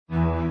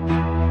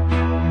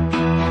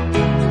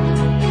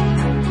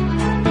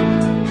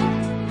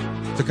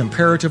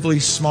comparatively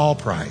small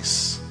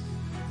price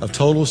of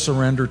total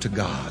surrender to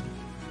God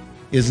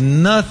is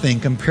nothing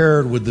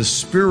compared with the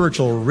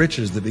spiritual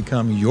riches that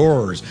become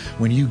yours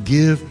when you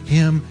give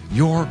Him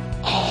your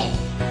all.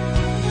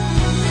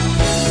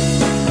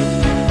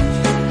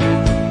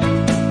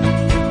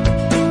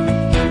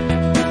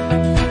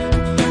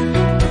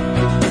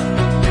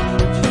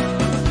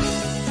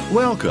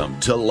 Welcome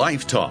to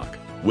Life Talk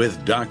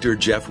with Dr.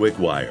 Jeff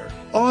Wickwire,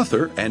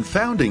 author and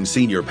founding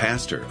senior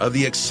pastor of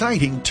the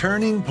exciting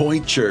Turning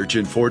Point Church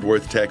in Fort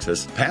Worth,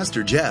 Texas.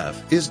 Pastor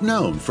Jeff is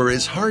known for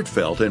his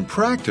heartfelt and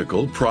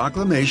practical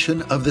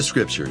proclamation of the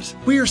Scriptures.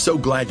 We are so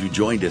glad you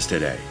joined us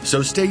today.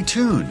 So stay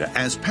tuned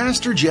as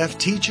Pastor Jeff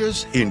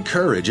teaches,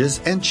 encourages,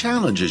 and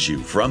challenges you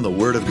from the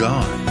Word of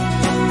God.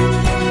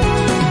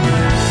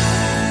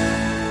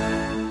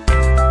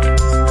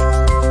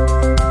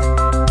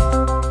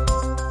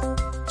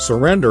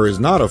 Surrender is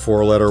not a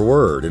four-letter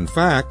word. In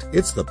fact,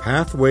 it's the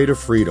pathway to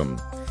freedom.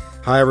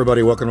 Hi,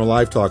 everybody. Welcome to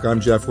Life Talk. I'm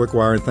Jeff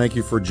Wickwire, and thank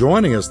you for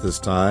joining us this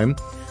time.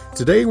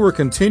 Today, we're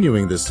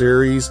continuing the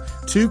series,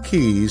 2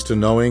 Keys to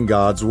Knowing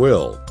God's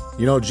Will.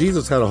 You know,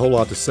 Jesus had a whole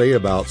lot to say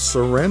about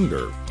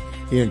surrender.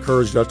 He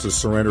encouraged us to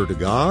surrender to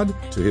God,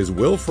 to His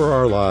will for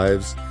our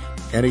lives,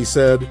 and He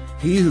said,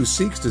 "He who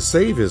seeks to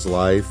save his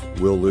life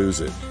will lose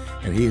it,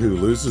 and he who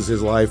loses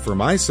his life for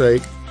my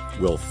sake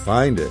will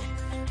find it."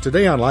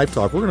 Today on Life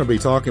Talk, we're going to be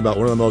talking about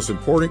one of the most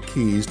important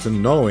keys to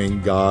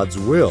knowing God's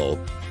will,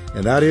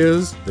 and that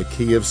is the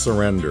key of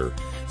surrender.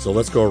 So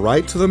let's go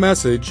right to the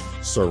message.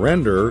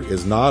 Surrender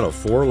is not a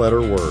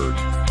 4-letter word.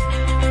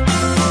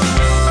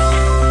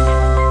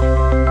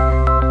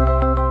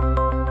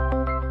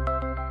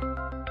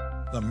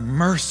 The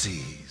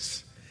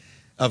mercies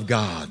of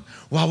God.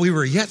 While we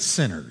were yet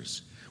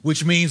sinners,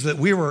 which means that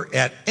we were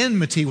at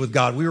enmity with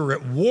God. We were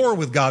at war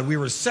with God. We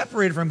were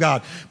separated from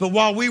God. But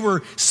while we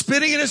were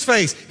spitting in His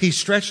face, He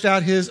stretched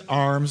out His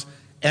arms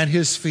and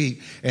His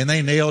feet, and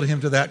they nailed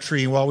Him to that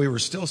tree. And while we were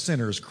still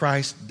sinners,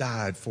 Christ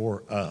died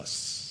for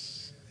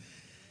us.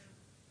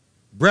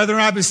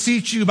 Brethren, I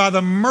beseech you by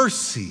the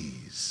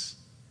mercies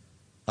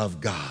of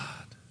God.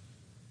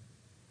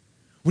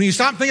 When you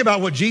stop thinking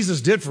about what Jesus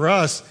did for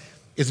us,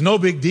 it's no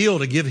big deal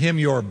to give Him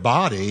your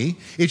body.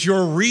 It's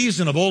your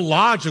reasonable,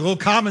 logical,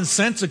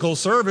 commonsensical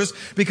service,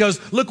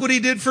 because look what He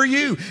did for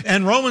you.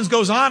 And Romans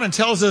goes on and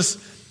tells us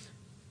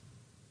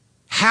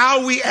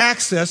how we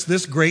access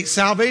this great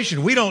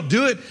salvation. We don't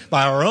do it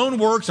by our own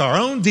works, our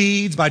own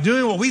deeds, by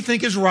doing what we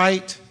think is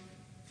right.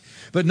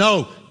 But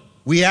no,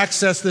 we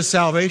access this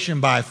salvation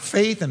by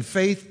faith and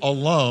faith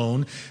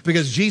alone,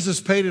 because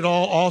Jesus paid it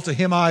all to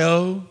Him I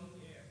owe.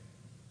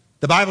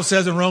 The Bible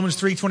says in Romans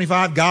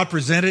 3:25, God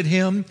presented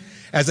Him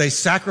as a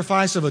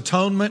sacrifice of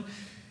atonement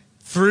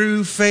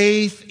through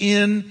faith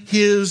in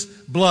His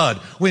blood.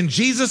 When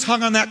Jesus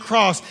hung on that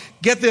cross,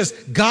 get this,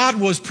 God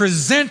was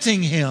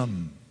presenting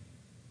Him.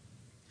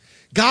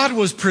 God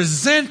was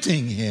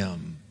presenting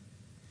Him.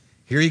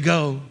 Here you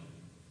go.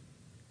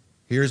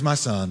 Here's my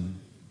son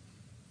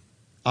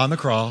on the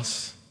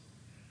cross.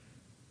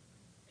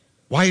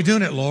 Why are you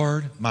doing it,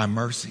 Lord? My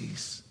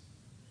mercies,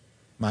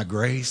 my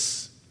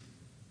grace.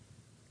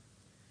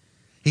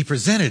 He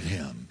presented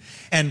Him,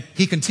 and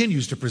He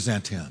continues to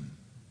present Him.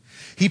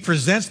 He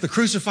presents the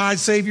crucified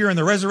Savior and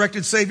the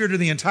resurrected Savior to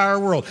the entire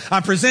world.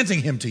 I'm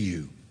presenting Him to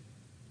you.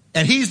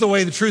 And He's the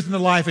way, the truth, and the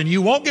life, and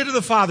you won't get to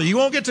the Father, you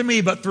won't get to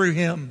me, but through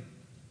Him.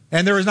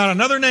 And there is not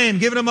another name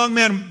given among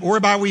men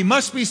whereby we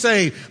must be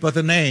saved, but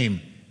the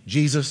name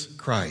Jesus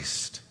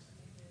Christ.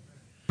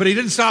 But He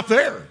didn't stop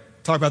there.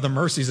 Talk about the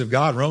mercies of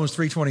God. Romans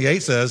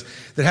 3:28 says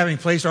that having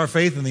placed our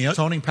faith in the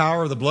atoning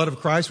power of the blood of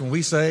Christ, when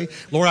we say,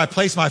 Lord, I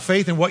place my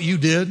faith in what you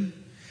did.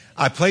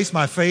 I place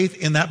my faith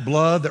in that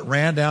blood that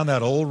ran down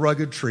that old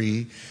rugged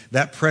tree,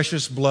 that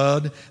precious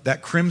blood,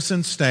 that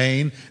crimson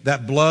stain,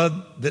 that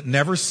blood that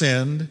never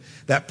sinned,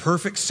 that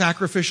perfect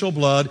sacrificial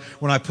blood.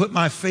 When I put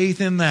my faith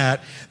in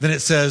that, then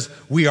it says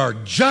we are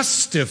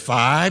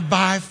justified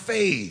by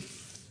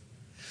faith.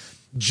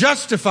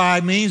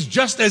 Justified means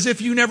just as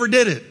if you never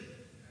did it.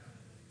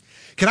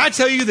 Can I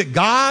tell you that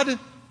God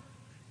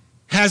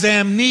has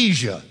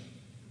amnesia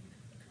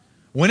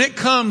when it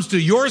comes to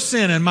your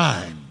sin and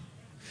mine?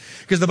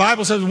 Because the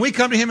Bible says when we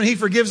come to Him and He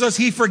forgives us,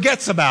 He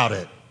forgets about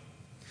it.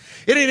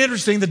 It ain't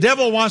interesting. The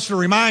devil wants to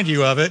remind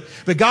you of it,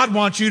 but God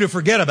wants you to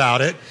forget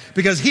about it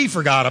because He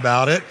forgot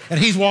about it and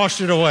He's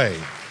washed it away.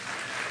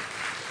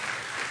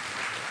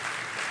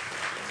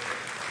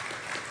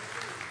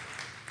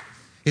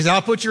 He said,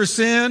 I'll put your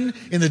sin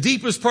in the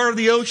deepest part of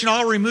the ocean.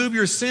 I'll remove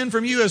your sin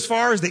from you as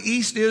far as the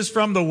east is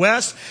from the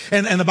west.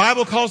 And the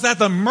Bible calls that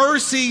the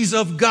mercies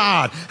of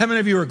God. How many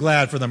of you are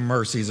glad for the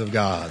mercies of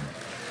God?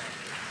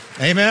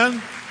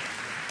 Amen?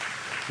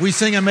 We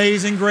sing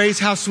Amazing Grace,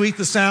 how sweet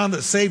the sound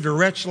that saved a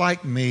wretch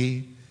like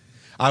me.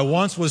 I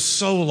once was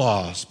so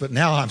lost, but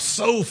now I'm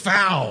so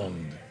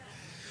found.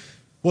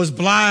 Was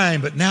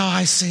blind, but now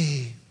I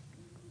see.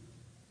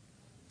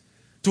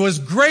 'Twas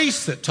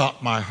grace that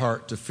taught my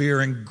heart to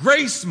fear, and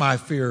grace my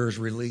fears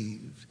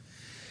relieved.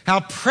 How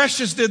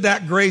precious did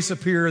that grace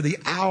appear the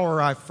hour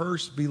I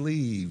first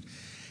believed.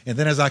 And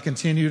then as I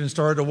continued and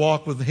started to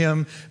walk with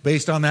him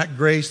based on that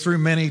grace through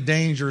many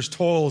dangers,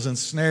 toils, and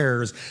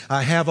snares,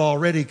 I have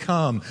already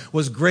come,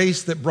 was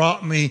grace that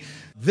brought me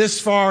this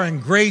far,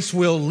 and grace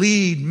will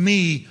lead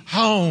me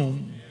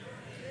home.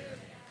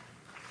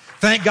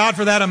 Thank God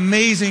for that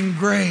amazing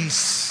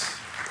grace.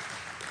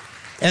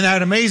 And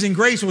that amazing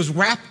grace was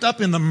wrapped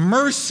up in the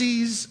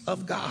mercies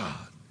of God.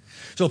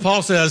 So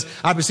Paul says,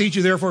 I beseech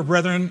you therefore,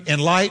 brethren, in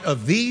light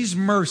of these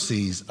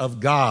mercies of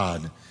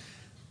God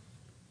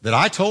that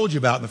I told you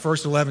about in the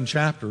first 11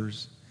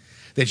 chapters,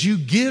 that you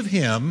give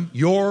him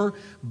your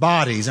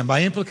bodies, and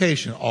by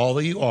implication, all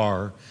that you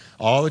are,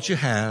 all that you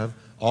have,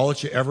 all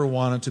that you ever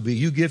wanted to be.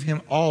 You give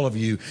him all of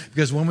you,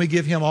 because when we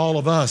give him all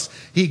of us,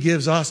 he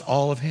gives us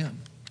all of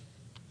him.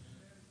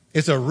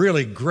 It's a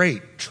really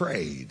great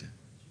trade.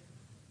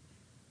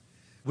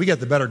 We get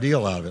the better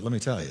deal out of it, let me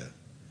tell you.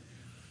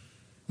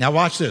 Now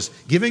watch this.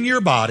 Giving your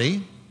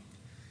body,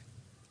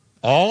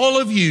 all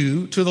of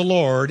you, to the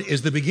Lord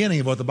is the beginning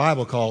of what the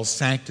Bible calls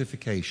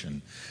sanctification.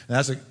 And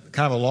that's a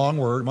kind of a long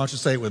word. Why don't you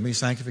say it with me,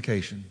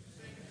 sanctification?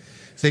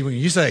 See, when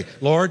you say,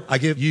 Lord, I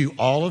give you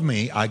all of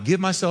me, I give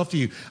myself to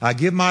you, I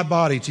give my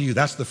body to you,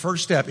 that's the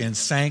first step in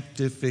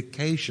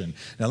sanctification.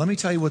 Now let me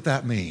tell you what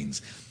that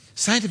means.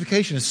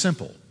 Sanctification is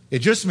simple. It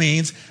just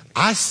means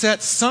I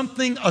set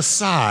something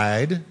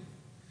aside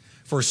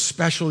for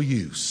special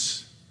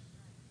use.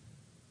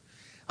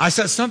 I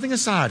set something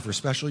aside for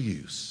special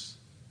use.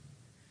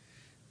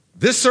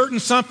 This certain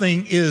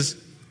something is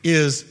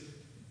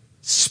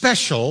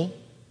special.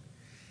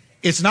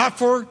 It's not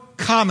for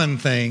common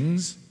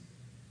things.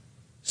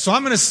 So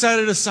I'm going to set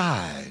it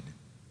aside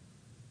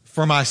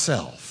for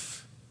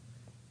myself.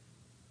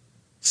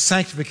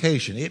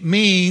 Sanctification. It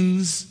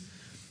means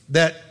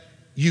that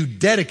you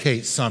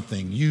dedicate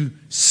something. You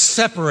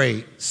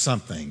separate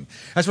something.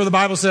 That's where the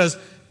Bible says,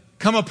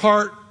 come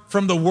apart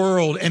from the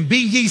world and be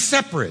ye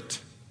separate,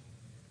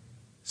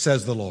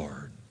 says the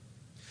Lord.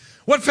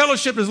 What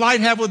fellowship does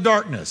light have with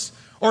darkness?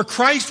 Or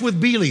Christ with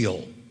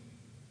Belial?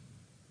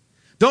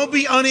 Don't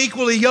be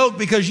unequally yoked,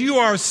 because you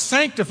are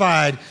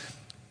sanctified.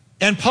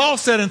 And Paul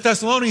said in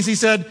Thessalonians, he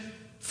said,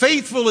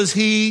 faithful is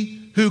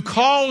he who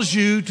calls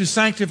you to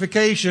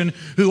sanctification,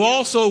 who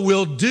also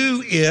will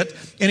do it.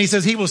 And he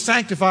says he will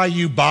sanctify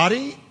you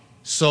body,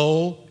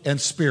 soul, and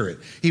spirit.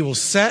 He will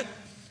set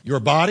your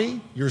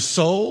body, your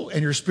soul,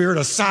 and your spirit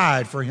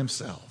aside for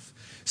himself.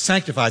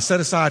 Sanctify, set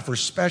aside for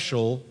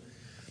special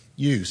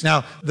use.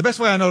 Now, the best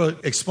way I know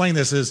to explain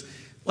this is,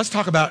 let's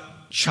talk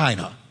about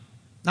China.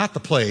 Not the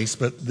place,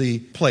 but the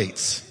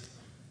plates.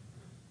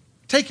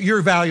 Take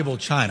your valuable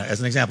china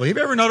as an example. Have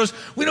you ever noticed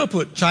we don't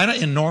put china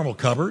in normal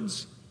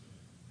cupboards?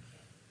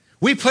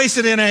 We place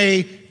it in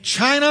a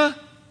china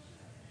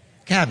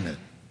cabinet.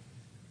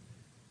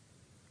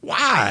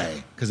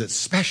 Why? Because it's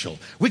special.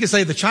 We could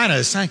say the china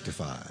is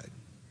sanctified.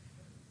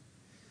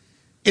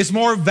 It's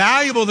more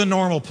valuable than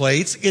normal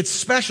plates. It's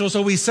special,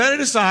 so we set it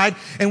aside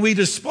and we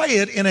display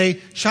it in a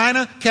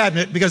china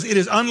cabinet because it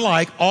is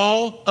unlike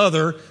all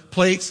other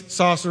plates,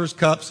 saucers,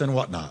 cups, and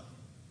whatnot.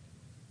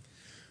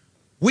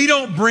 We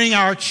don't bring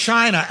our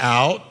china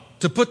out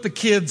to put the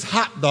kids'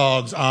 hot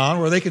dogs on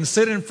where they can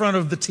sit in front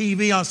of the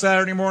TV on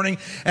Saturday morning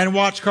and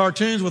watch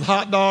cartoons with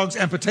hot dogs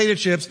and potato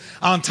chips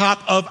on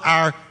top of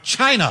our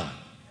china.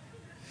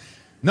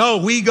 No,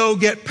 we go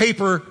get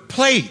paper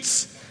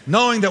plates,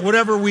 knowing that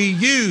whatever we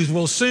use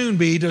will soon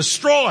be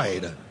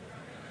destroyed.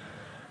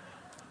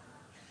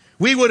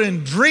 We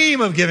wouldn't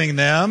dream of giving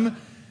them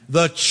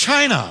the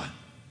china,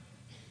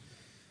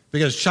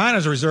 because china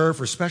is reserved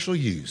for special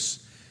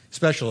use,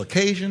 special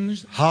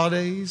occasions,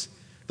 holidays,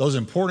 those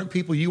important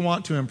people you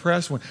want to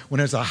impress. When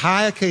there's a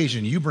high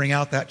occasion, you bring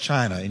out that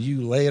china and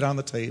you lay it on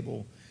the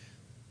table.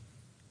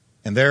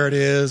 And there it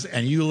is,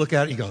 and you look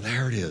at it and you go,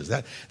 there it is.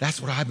 That's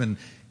what I've been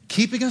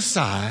keeping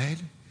aside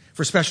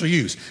for special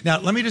use. Now,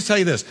 let me just tell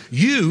you this.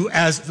 You,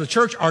 as the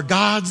church, are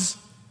God's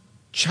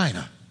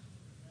china.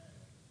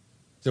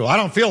 So, I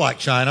don't feel like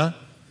China,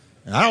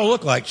 and I don't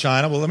look like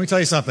China. Well, let me tell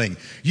you something.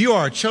 You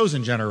are a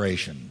chosen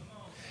generation.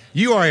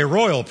 You are a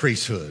royal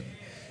priesthood.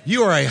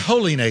 You are a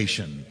holy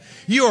nation.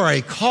 You are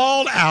a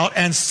called out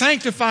and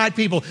sanctified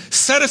people,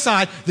 set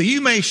aside that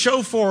you may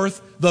show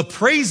forth the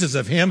praises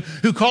of him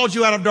who called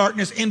you out of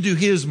darkness into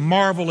his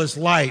marvelous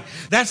light.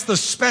 That's the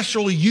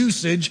special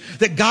usage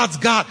that God's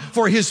got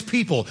for his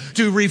people,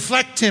 to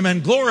reflect him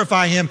and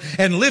glorify him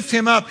and lift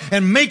him up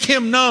and make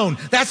him known.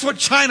 That's what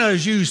china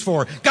is used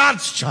for.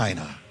 God's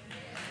china.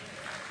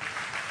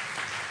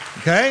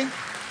 Okay?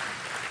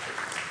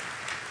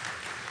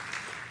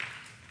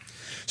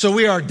 So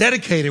we are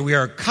dedicated, we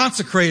are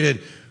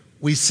consecrated.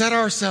 We set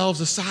ourselves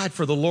aside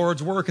for the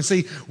Lord's work. And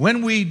see,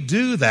 when we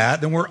do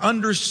that, then we're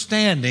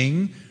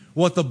understanding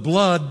what the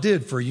blood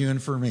did for you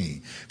and for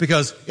me.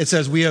 Because it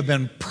says we have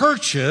been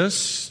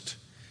purchased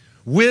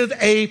with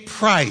a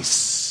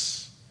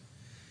price.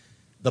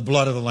 The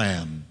blood of the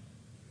Lamb.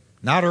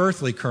 Not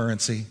earthly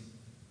currency.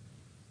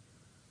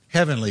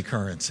 Heavenly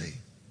currency.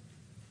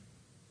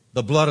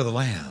 The blood of the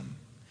Lamb.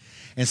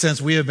 And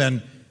since we have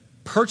been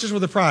purchased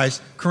with a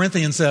price,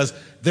 Corinthians says,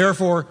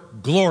 therefore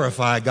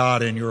glorify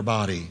God in your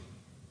body,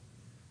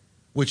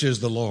 which is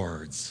the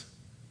Lord's.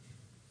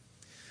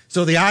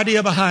 So the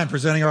idea behind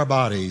presenting our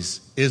bodies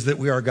is that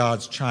we are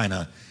God's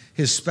china,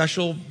 his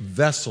special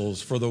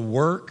vessels for the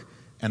work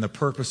and the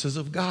purposes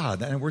of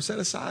God. And we're set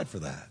aside for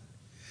that.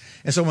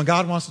 And so when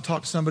God wants to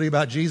talk to somebody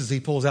about Jesus, he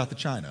pulls out the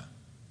china.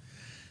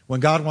 When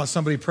God wants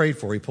somebody prayed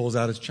for, he pulls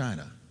out his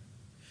china.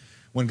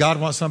 When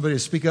God wants somebody to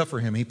speak up for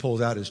him, he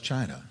pulls out his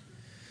china.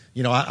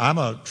 You know, I'm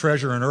a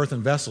treasure in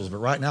earthen vessels, but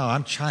right now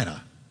I'm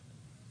china,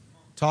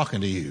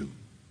 talking to you,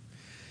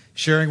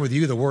 sharing with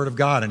you the word of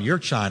God, and you're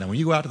china. When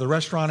you go out to the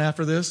restaurant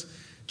after this,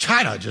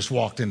 China just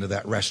walked into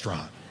that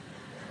restaurant.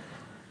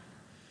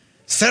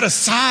 Set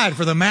aside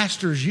for the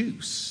master's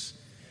use.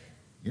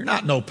 You're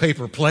not no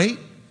paper plate.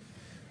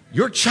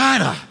 You're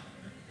china.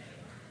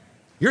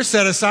 You're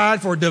set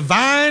aside for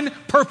divine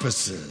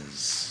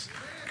purposes.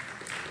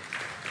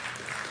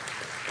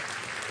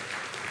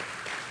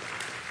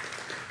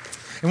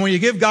 And when you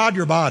give God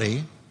your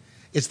body,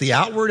 it's the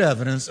outward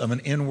evidence of an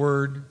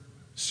inward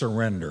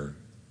surrender.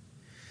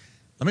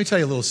 Let me tell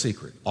you a little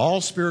secret.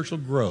 All spiritual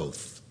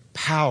growth,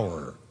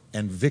 power,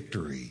 and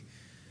victory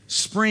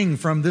spring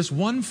from this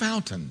one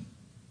fountain,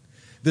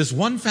 this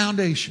one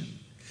foundation,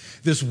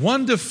 this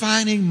one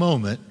defining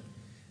moment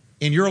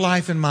in your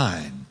life and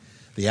mine,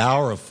 the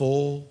hour of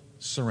full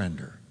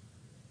surrender.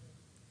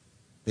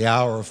 The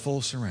hour of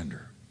full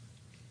surrender.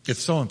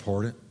 It's so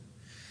important.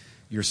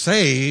 You're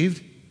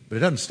saved, but it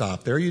doesn't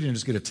stop there. You didn't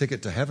just get a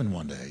ticket to heaven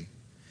one day.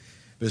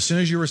 But as soon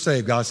as you were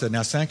saved, God said,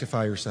 now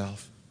sanctify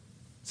yourself.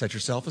 Set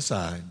yourself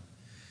aside.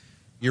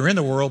 You're in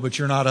the world, but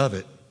you're not of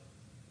it.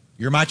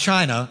 You're my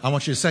china. I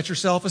want you to set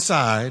yourself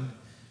aside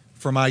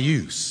for my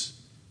use,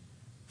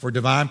 for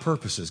divine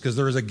purposes, because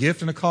there is a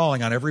gift and a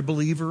calling on every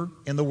believer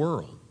in the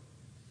world.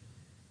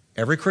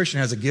 Every Christian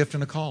has a gift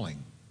and a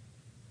calling.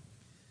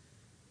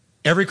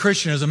 Every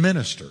Christian is a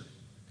minister.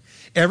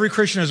 Every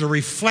Christian is a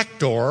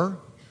reflector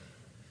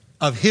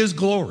of his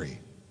glory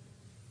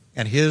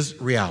and his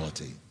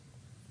reality.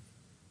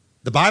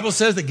 The Bible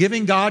says that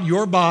giving God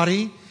your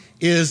body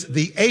is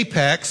the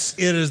apex.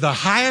 It is the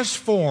highest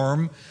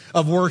form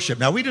of worship.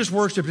 Now, we just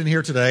worshiped in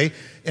here today,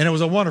 and it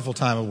was a wonderful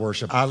time of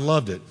worship. I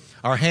loved it.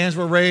 Our hands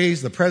were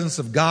raised. The presence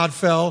of God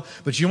fell.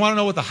 But you want to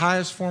know what the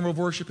highest form of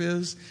worship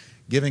is?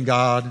 Giving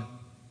God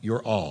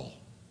your all.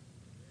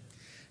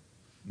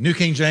 New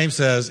King James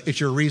says it's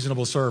your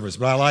reasonable service.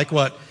 But I like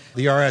what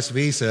the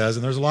RSV says,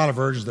 and there's a lot of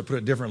versions that put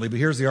it differently, but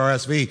here's the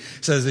RSV.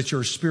 It says it's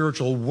your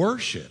spiritual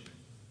worship.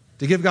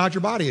 To give God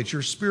your body, it's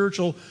your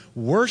spiritual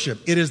worship.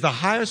 It is the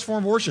highest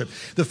form of worship.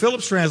 The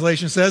Phillips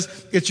translation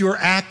says it's your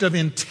act of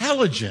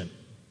intelligent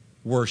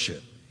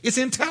worship. It's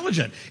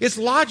intelligent. It's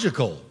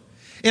logical.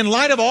 In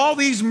light of all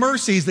these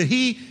mercies that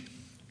he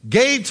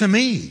gave to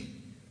me,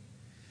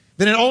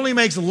 then it only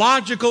makes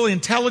logical,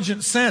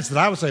 intelligent sense that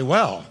I would say,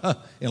 well,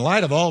 in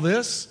light of all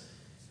this,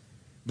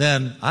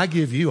 then I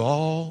give you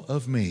all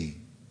of me,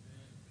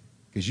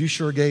 because you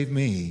sure gave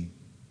me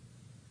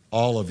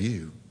all of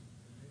you.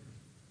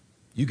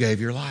 You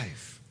gave your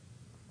life.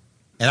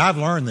 And I've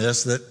learned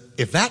this, that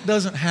if that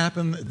doesn't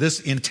happen, this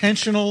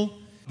intentional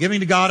giving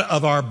to God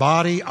of our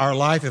body, our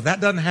life, if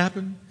that doesn't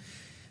happen,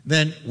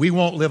 then we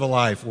won't live a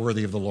life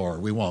worthy of the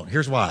Lord. We won't.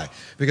 Here's why.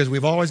 Because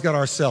we've always got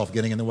ourselves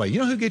getting in the way. You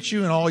know who gets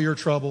you in all your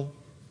trouble?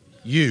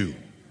 You.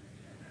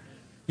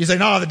 You say,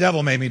 no, the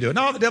devil made me do it.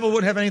 No, the devil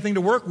wouldn't have anything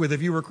to work with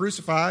if you were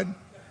crucified.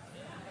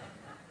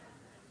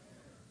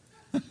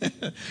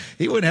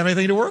 He wouldn't have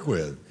anything to work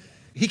with.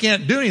 He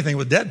can't do anything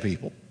with dead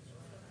people.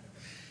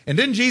 And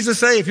didn't Jesus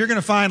say, if you're going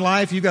to find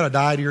life, you've got to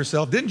die to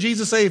yourself? Didn't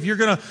Jesus say, if you're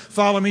going to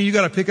follow me, you've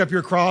got to pick up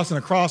your cross, and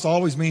a cross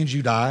always means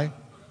you die?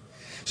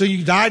 So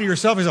you die to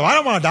yourself. You say, well, I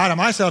don't want to die to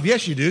myself.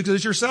 Yes, you do, because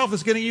it's yourself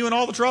that's getting you in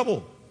all the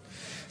trouble.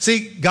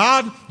 See,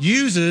 God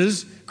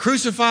uses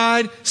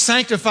crucified,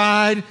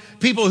 sanctified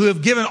people who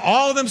have given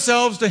all of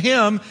themselves to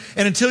him,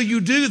 and until you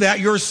do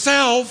that,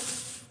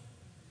 yourself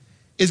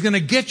is going to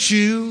get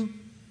you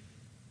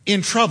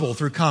in trouble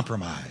through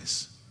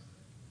compromise.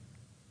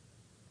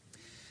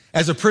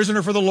 As a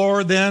prisoner for the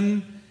Lord,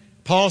 then,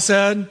 Paul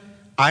said,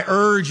 I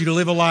urge you to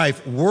live a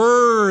life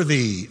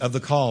worthy of the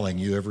calling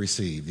you have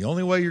received. The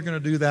only way you're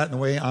going to do that, and the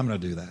way I'm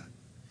going to do that,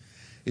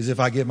 is if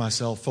I give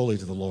myself fully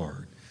to the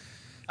Lord.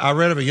 I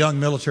read of a young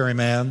military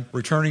man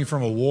returning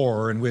from a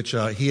war in which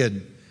he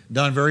had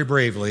done very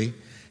bravely,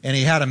 and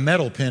he had a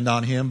medal pinned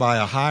on him by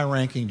a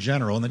high-ranking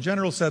general. And the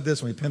general said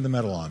this when he pinned the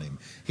medal on him.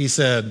 He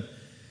said,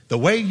 the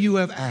way you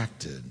have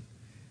acted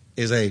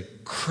is a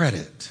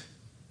credit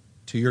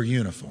to your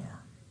uniform.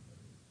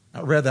 I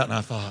read that and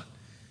I thought,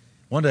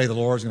 one day the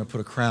Lord's going to put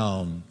a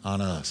crown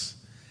on us.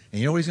 And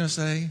you know what he's going to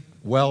say?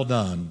 Well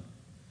done.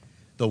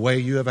 The way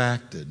you have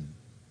acted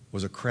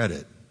was a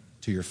credit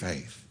to your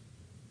faith.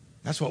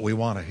 That's what we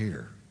want to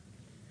hear.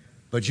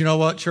 But you know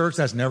what, church?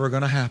 That's never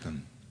going to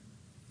happen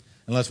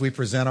unless we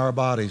present our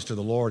bodies to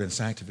the Lord in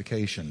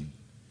sanctification.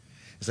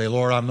 You say,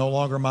 Lord, I'm no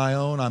longer my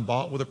own. I'm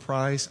bought with a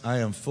price. I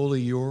am fully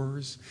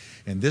yours.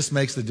 And this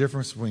makes the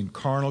difference between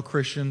carnal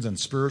Christians and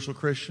spiritual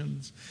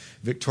Christians,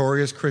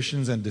 victorious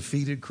Christians and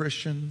defeated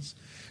Christians,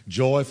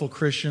 joyful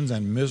Christians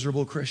and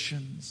miserable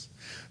Christians.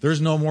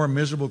 There's no more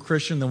miserable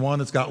Christian than one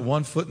that's got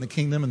one foot in the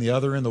kingdom and the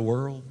other in the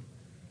world.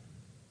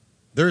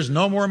 There's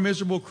no more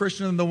miserable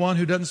Christian than the one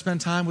who doesn't spend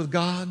time with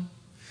God.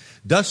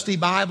 Dusty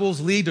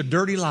Bibles lead to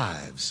dirty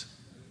lives.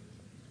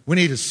 We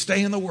need to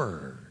stay in the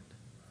Word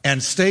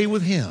and stay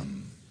with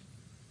Him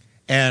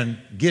and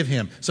give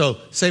Him. So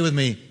say with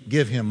me,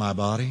 give Him my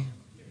body.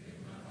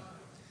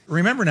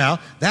 Remember now,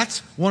 that's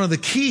one of the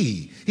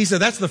key. He said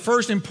that's the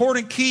first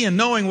important key in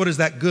knowing what is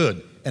that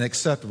good and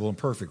acceptable and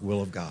perfect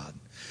will of God.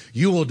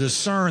 You will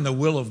discern the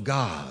will of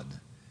God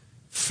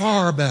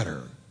far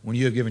better when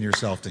you have given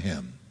yourself to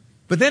Him.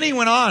 But then he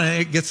went on,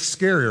 and it gets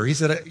scarier. He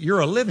said, you're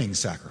a living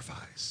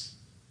sacrifice.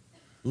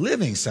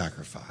 Living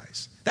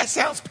sacrifice. That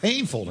sounds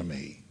painful to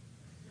me.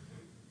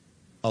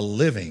 A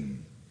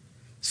living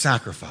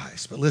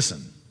sacrifice. But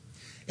listen,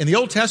 in the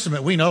Old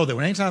Testament, we know that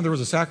when anytime there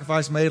was a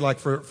sacrifice made, like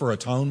for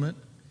atonement,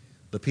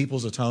 the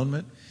people's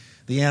atonement,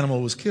 the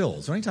animal was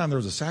killed. So anytime there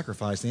was a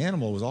sacrifice, the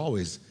animal was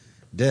always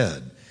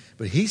dead.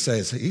 But he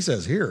says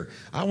here,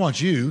 I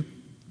want you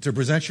to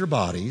present your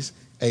bodies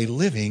a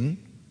living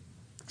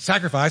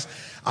sacrifice.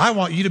 I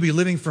want you to be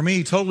living for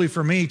me, totally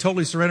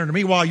surrendered to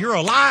me while you're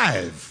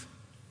alive.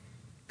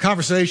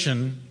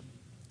 Conversation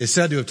is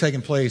said to have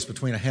taken place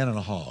between a hen and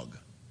a hog.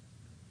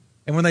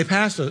 And when they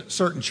passed a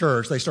certain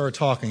church, they started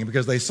talking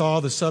because they saw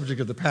the subject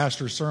of the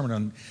pastor's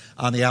sermon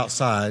on the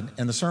outside,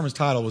 and the sermon's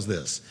title was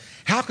this: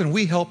 how can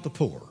we help the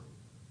poor?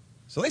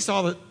 So they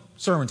saw the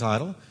sermon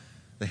title,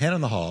 the hen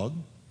and the hog,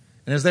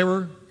 and as they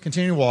were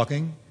continuing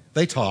walking,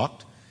 they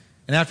talked,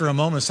 and after a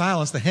moment of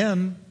silence, the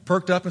hen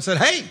perked up and said,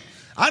 hey,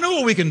 I know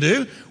what we can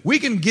do. We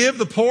can give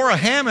the poor a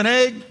ham and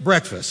egg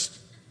breakfast.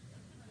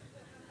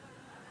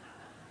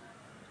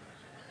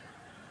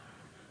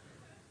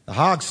 The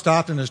hog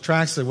stopped in his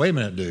tracks and said, wait a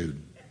minute,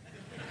 dude.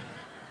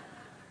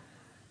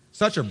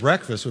 Such a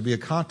breakfast would be a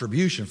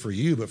contribution for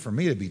you, but for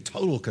me it'd be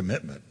total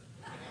commitment.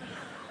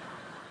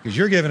 Because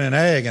you're giving an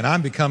egg and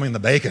I'm becoming the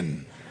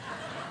bacon.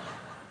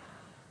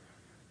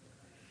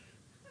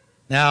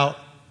 Now,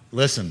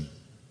 listen.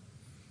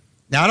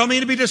 Now, I don't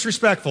mean to be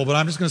disrespectful, but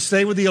I'm just going to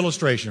stay with the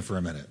illustration for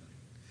a minute.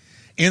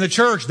 In the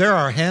church, there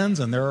are hens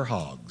and there are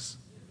hogs.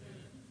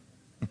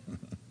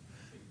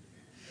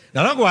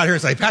 Now, don't go out here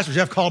and say, Pastor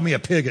Jeff called me a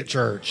pig at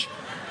church.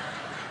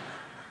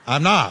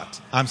 I'm not.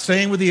 I'm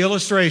staying with the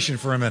illustration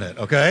for a minute,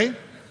 okay?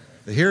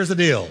 But here's the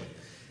deal.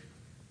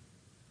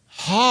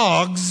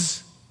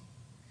 Hogs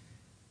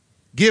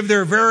give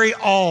their very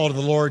all to the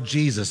Lord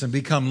Jesus and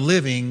become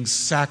living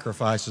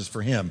sacrifices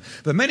for Him.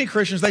 But many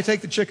Christians, they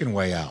take the chicken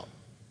way out.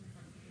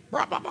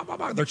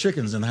 They're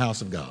chickens in the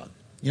house of God.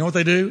 You know what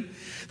they do?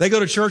 They go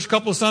to church a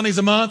couple of Sundays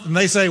a month and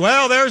they say,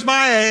 well, there's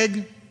my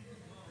egg.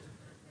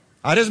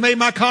 I just made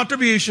my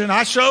contribution.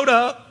 I showed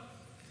up.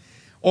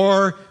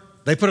 Or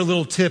they put a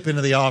little tip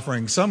into the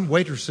offering. Some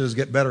waitresses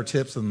get better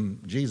tips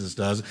than Jesus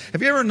does.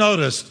 Have you ever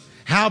noticed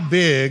how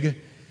big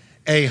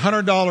a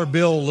 $100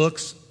 bill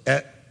looks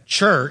at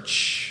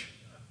church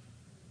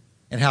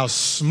and how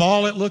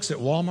small it looks at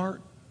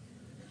Walmart?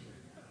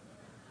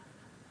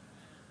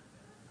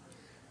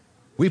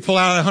 We pull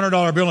out a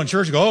 $100 bill in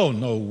church and go, oh,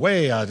 no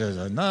way.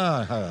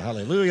 Nah,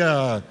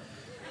 hallelujah.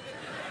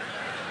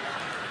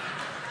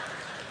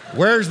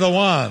 Where's the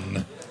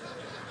one?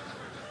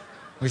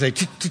 We say,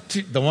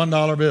 the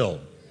 $1 bill.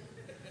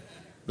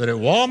 But at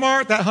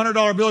Walmart, that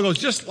 $100 bill goes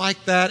just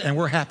like that, and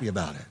we're happy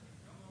about it.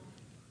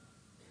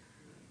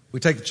 We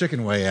take the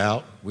chicken way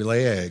out. We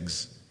lay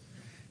eggs.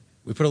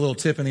 We put a little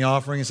tip in the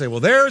offering and say, well,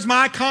 there's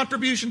my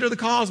contribution to the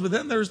cause. But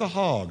then there's the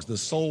hogs, the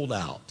sold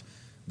out,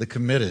 the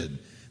committed,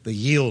 the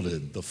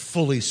yielded, the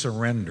fully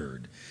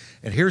surrendered.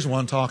 And here's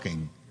one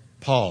talking,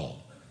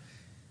 Paul.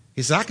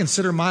 He says, I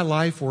consider my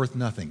life worth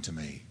nothing to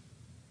me.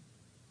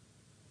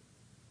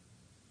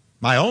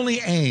 My only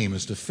aim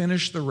is to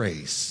finish the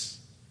race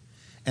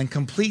and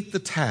complete the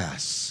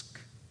task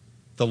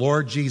the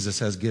Lord Jesus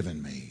has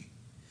given me.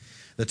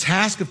 The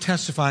task of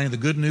testifying the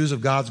good news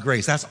of God's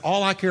grace. That's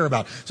all I care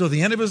about. So at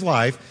the end of his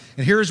life,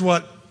 and here's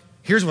what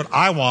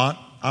I want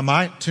on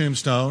my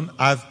tombstone.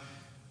 I've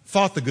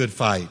fought the good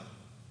fight.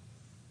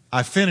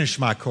 I finished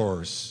my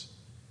course.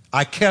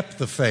 I kept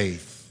the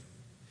faith.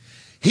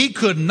 He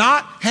could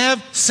not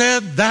have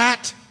said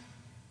that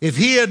if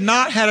he had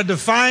not had a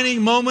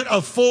defining moment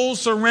of full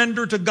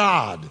surrender to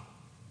God.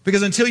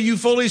 Because until you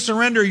fully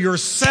surrender,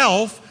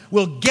 yourself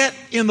will get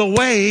in the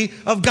way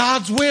of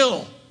God's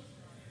will.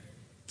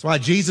 That's why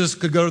Jesus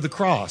could go to the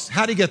cross.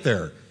 How did he get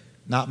there?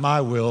 Not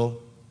my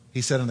will,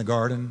 he said in the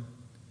garden,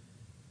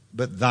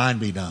 but thine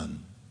be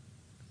done.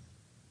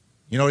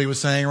 You know what he was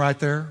saying right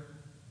there?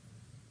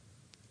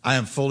 I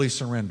am fully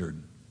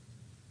surrendered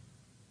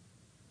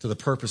to the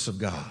purpose of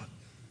God.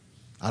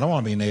 I don't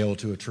want to be nailed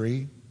to a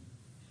tree.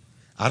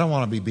 I don't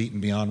want to be beaten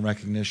beyond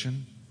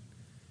recognition.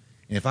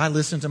 And if I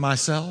listen to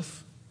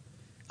myself,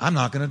 I'm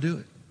not going to do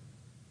it.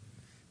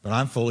 But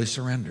I'm fully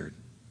surrendered.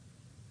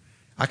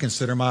 I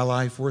consider my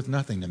life worth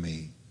nothing to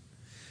me.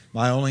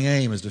 My only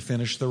aim is to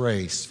finish the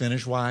race,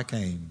 finish why I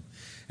came,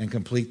 and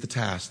complete the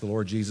task the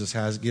Lord Jesus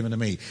has given to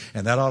me.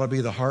 And that ought to be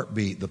the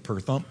heartbeat, the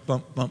per thump,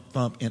 thump, thump,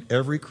 thump in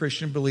every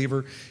Christian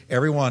believer,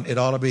 everyone. It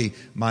ought to be,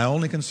 my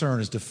only concern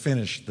is to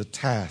finish the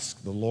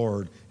task the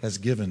Lord has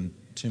given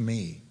to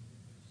me.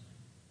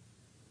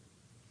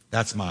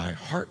 That's my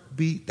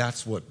heartbeat.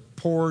 That's what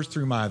pours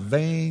through my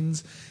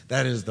veins.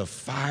 That is the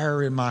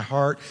fire in my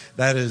heart.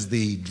 That is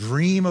the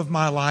dream of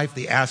my life,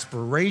 the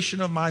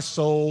aspiration of my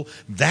soul.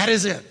 That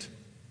is it.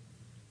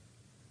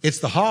 It's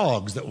the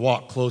hogs that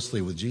walk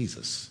closely with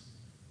Jesus,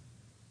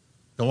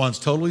 the ones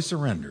totally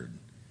surrendered.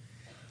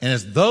 And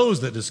it's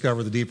those that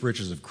discover the deep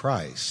riches of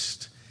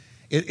Christ.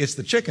 It's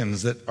the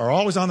chickens that are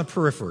always on the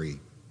periphery,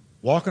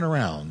 walking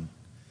around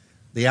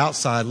the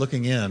outside,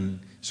 looking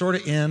in, sort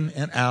of in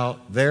and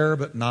out, there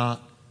but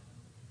not.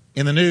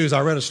 In the news,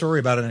 I read a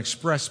story about an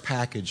express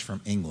package from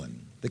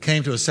England that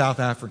came to a South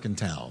African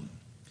town.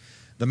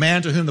 The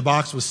man to whom the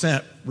box was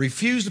sent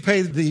refused to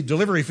pay the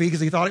delivery fee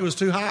because he thought it was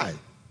too high.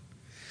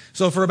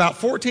 So for about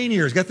 14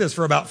 years, get this,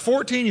 for about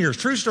 14 years,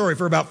 true story,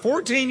 for about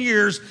 14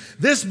 years,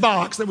 this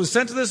box that was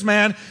sent to this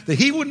man that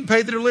he wouldn't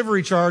pay the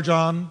delivery charge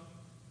on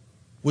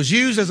was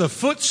used as a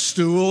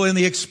footstool in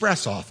the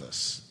express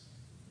office.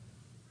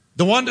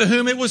 The one to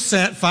whom it was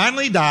sent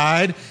finally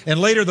died, and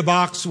later the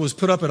box was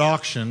put up at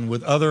auction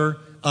with other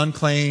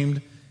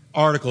unclaimed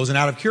articles. And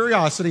out of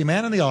curiosity, a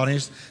man in the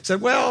audience said,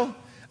 well,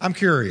 I'm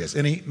curious.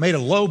 And he made a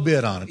low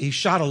bid on it. He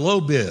shot a low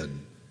bid,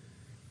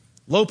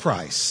 low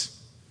price.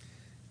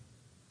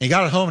 He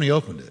got it home and he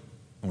opened it.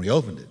 And when he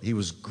opened it, he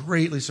was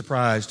greatly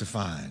surprised to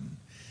find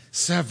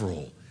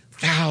several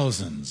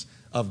thousands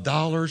of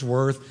dollars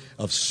worth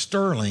of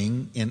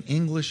sterling in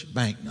English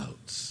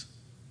banknotes.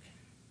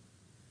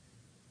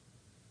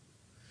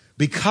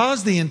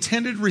 Because the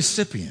intended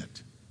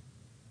recipient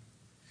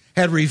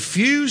had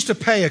refused to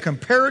pay a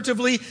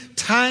comparatively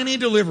tiny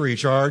delivery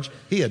charge,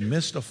 he had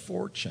missed a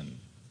fortune.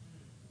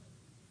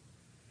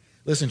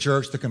 Listen,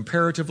 church, the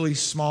comparatively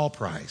small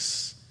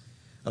price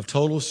of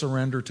total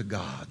surrender to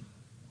God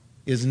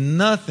is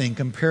nothing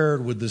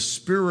compared with the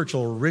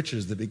spiritual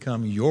riches that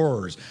become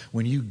yours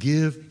when you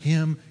give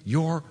Him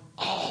your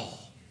all.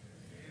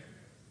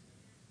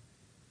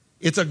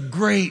 It's a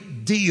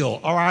great deal.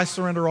 Or I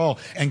surrender all,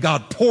 and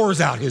God pours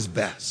out His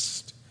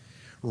best.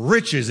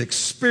 Riches,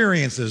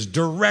 experiences,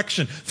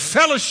 direction,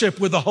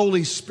 fellowship with the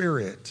Holy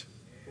Spirit.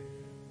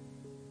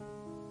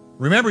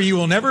 Remember, you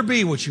will never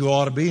be what you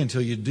ought to be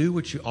until you do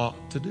what you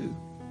ought to do.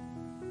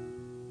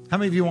 How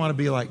many of you want to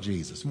be like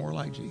Jesus? More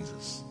like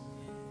Jesus.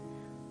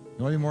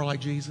 You want to be more like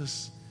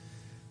Jesus?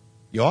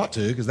 You ought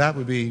to, because that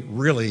would be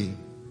really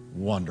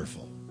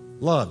wonderful.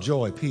 Love,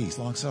 joy, peace,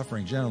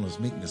 long-suffering, gentleness,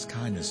 meekness,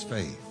 kindness,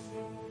 faith.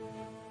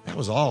 That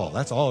was all.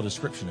 That's all a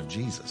description of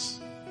Jesus.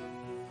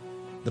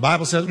 The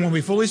Bible says when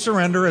we fully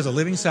surrender as a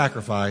living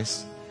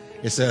sacrifice,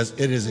 it says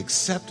it is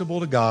acceptable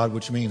to God,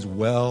 which means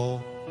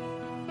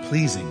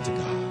well-pleasing to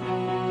God.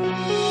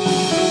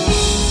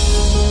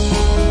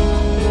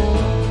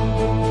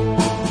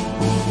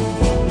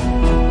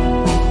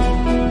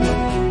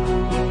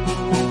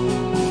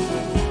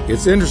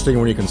 It's interesting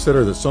when you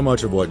consider that so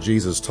much of what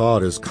Jesus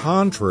taught is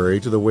contrary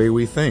to the way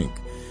we think.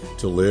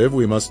 To live,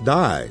 we must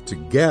die. To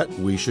get,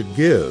 we should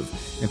give.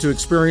 And to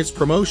experience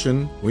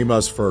promotion, we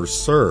must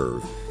first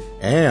serve.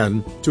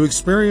 And to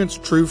experience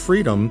true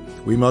freedom,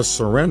 we must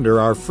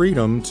surrender our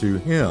freedom to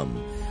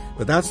Him.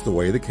 But that's the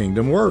way the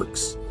kingdom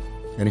works.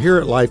 And here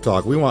at Life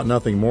Talk, we want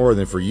nothing more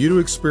than for you to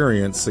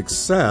experience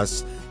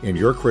success in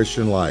your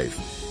Christian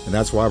life. And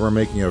that's why we're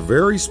making a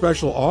very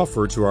special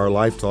offer to our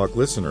Life Talk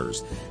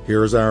listeners.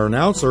 Here's our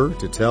announcer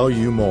to tell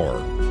you more.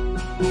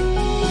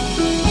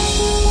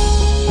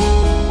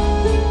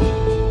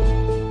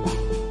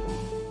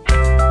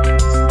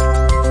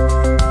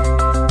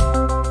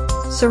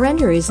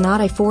 Surrender is not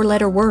a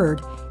four-letter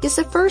word. It's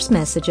the first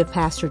message of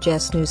Pastor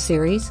Jeff's new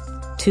series,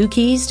 2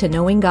 Keys to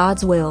Knowing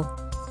God's Will.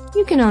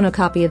 You can own a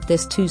copy of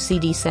this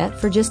 2-CD set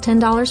for just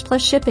 $10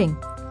 plus shipping.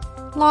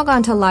 Log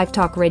on to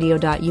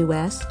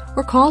lifetalkradio.us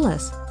or call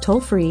us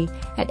toll-free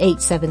at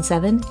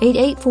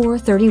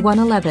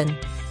 877-884-3111.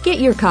 Get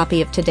your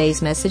copy of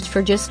today's message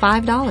for just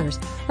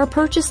 $5 or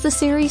purchase the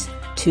series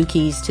 2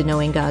 Keys to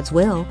Knowing God's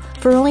Will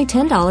for only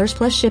 $10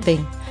 plus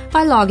shipping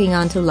by logging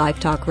on to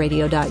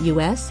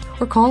lifetalkradio.us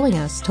or calling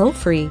us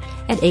toll-free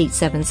at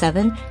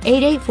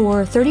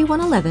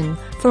 877-884-3111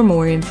 for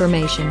more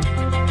information.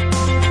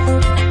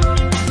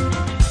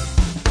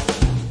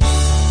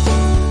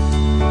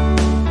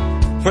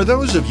 For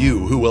those of you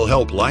who will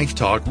help Life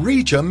Talk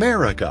reach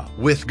America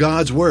with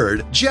God's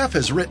Word, Jeff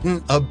has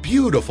written a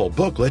beautiful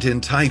booklet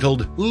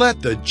entitled,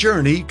 Let the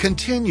Journey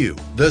Continue,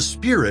 The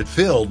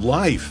Spirit-Filled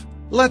Life.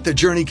 Let the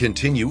Journey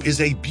Continue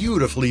is a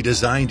beautifully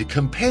designed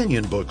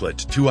companion booklet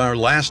to our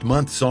last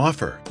month's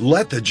offer,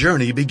 Let the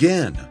Journey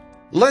Begin.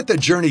 Let the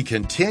Journey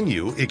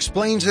Continue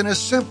explains in a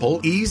simple,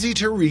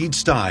 easy-to-read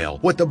style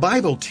what the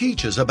Bible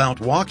teaches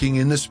about walking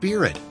in the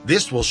Spirit.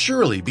 This will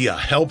surely be a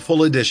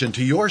helpful addition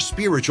to your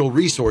spiritual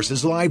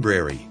resources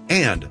library.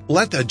 And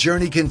Let the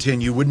Journey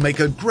Continue would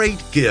make a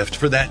great gift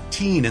for that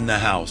teen in the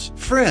house,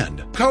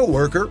 friend,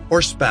 co-worker,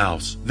 or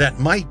spouse that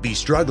might be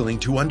struggling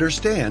to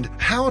understand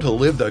how to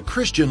live the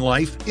Christian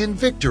life in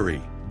victory.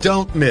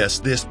 Don't miss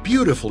this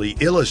beautifully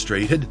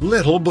illustrated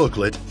little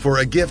booklet for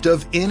a gift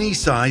of any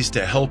size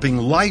to helping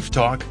Life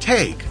Talk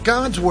take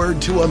God's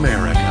Word to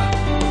America.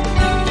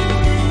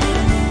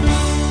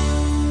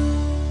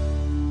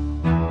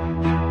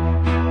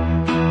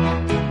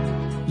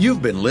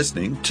 You've been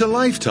listening to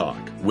Life Talk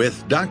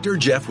with Dr.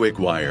 Jeff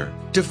Wickwire.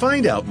 To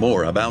find out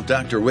more about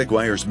Dr.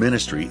 Wickwire's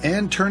ministry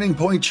and Turning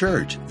Point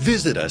Church,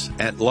 visit us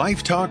at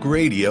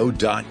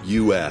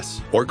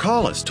lifetalkradio.us or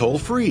call us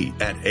toll-free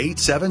at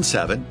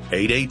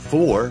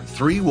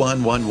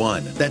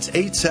 877-884-3111. That's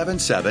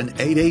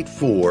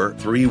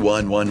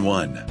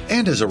 877-884-3111.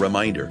 And as a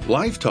reminder,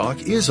 Life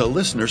Talk is a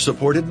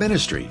listener-supported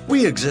ministry.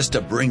 We exist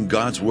to bring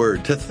God's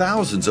Word to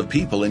thousands of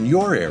people in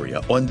your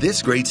area on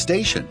this great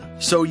station.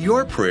 So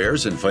your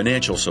prayers and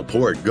financial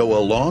support go a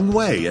long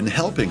way in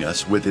helping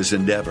us with this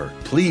endeavor.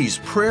 Please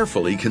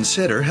prayerfully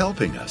consider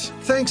helping us.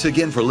 Thanks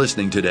again for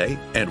listening today,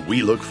 and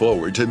we look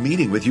forward to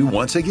meeting with you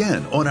once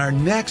again on our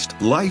next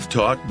Life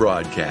Talk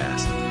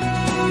broadcast.